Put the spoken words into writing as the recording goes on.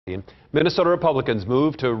Minnesota Republicans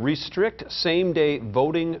move to restrict same-day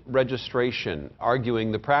voting registration,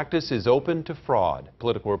 arguing the practice is open to fraud.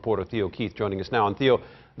 Political reporter Theo Keith joining us now. And Theo,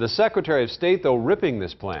 the Secretary of State, though, ripping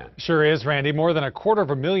this plan. Sure is, Randy. More than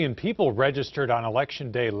 250,000 people registered on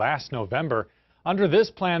Election Day last November. Under this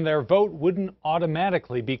plan, their vote wouldn't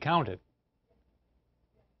automatically be counted.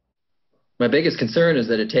 My biggest concern is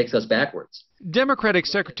that it takes us backwards. Democratic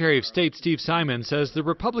Secretary of State Steve Simon says the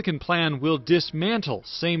Republican plan will dismantle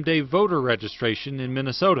same-day voter registration in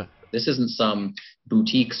Minnesota. This isn't some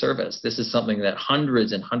boutique service. This is something that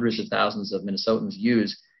hundreds and hundreds of thousands of Minnesotans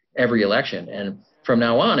use every election. And from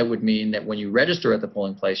now on, it would mean that when you register at the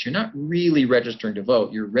polling place, you're not really registering to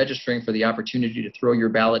vote. You're registering for the opportunity to throw your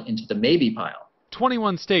ballot into the maybe pile.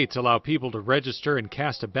 21 states allow people to register and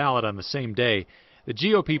cast a ballot on the same day. The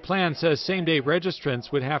GOP plan says same-day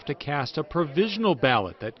registrants would have to cast a provisional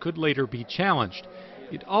ballot that could later be challenged.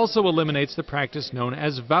 It also eliminates the practice known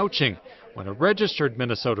as vouching, when a registered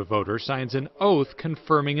Minnesota voter signs an oath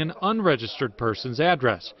confirming an unregistered person's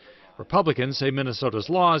address. Republicans say Minnesota's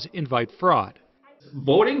laws invite fraud.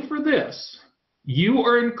 Voting for this, you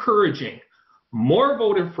are encouraging more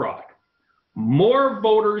voter fraud, more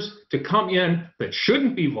voters to come in that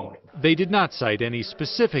shouldn't be voting. They did not cite any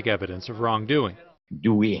specific evidence of wrongdoing.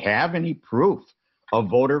 Do we have any proof of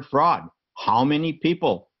voter fraud? How many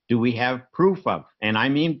people do we have proof of? And I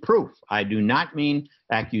mean proof. I do not mean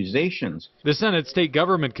accusations. The Senate State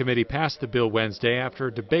Government Committee passed the bill Wednesday after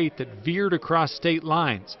a debate that veered across state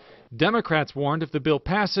lines. Democrats warned if the bill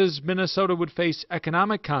passes, Minnesota would face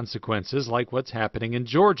economic consequences like what's happening in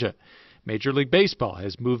Georgia. Major League Baseball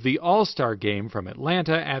has moved the All-Star game from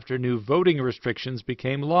Atlanta after new voting restrictions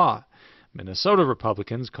became law. Minnesota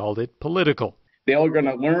Republicans called it political. They're going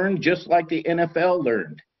to learn, just like the NFL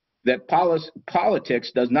learned, that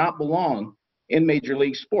politics does not belong in Major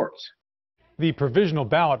League sports. The provisional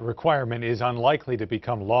ballot requirement is unlikely to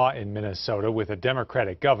become law in Minnesota with a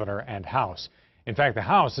Democratic governor and House. In fact, the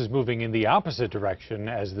House is moving in the opposite direction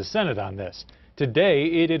as the Senate on this. Today,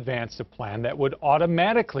 it advanced a plan that would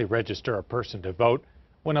automatically register a person to vote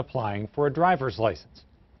when applying for a driver's license.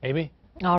 Amy?